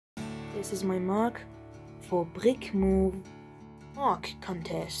This is my mark for Brickmove mark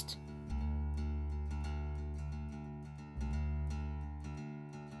contest.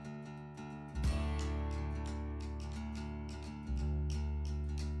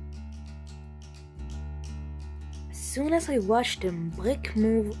 As soon as I watched the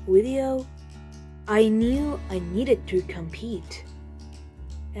Brickmove video, I knew I needed to compete.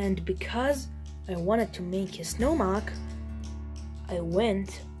 And because I wanted to make a snow mark, I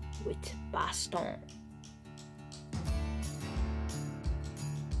went with baston.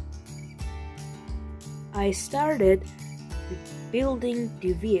 I started with building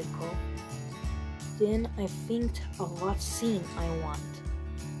the vehicle. Then I think of what scene I want.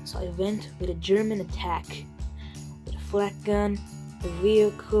 So I went with a German attack, with a flat gun, a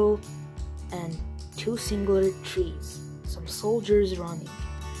vehicle, and 2 singular trees, some soldiers running.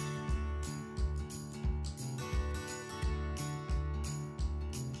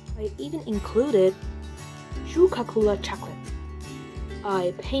 I even included Coca-Cola chocolate.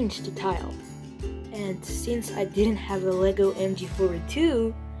 I painted the tile, and since I didn't have a Lego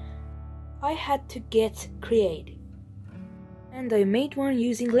MG42, I had to get creative, and I made one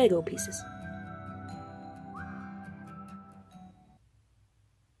using Lego pieces.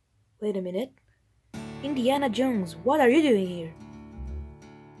 Wait a minute. Indiana Jones, what are you doing here?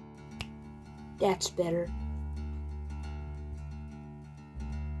 That's better.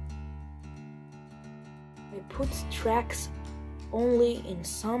 I put tracks only in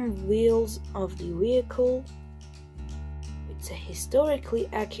some wheels of the vehicle. It's a historically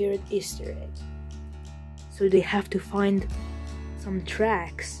accurate Easter egg. So they have to find some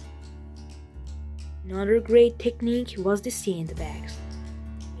tracks. Another great technique was the sandbags.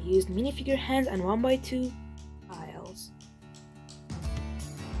 I used minifigure hands and 1x2 tiles.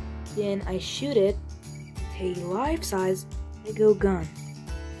 Then I shoot it with a life-size Lego gun.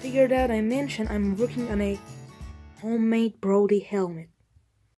 Figured out I mentioned I'm working on a homemade Brody helmet.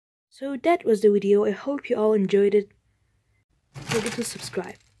 So that was the video. I hope you all enjoyed it. Don't forget to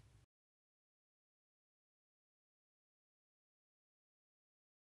subscribe.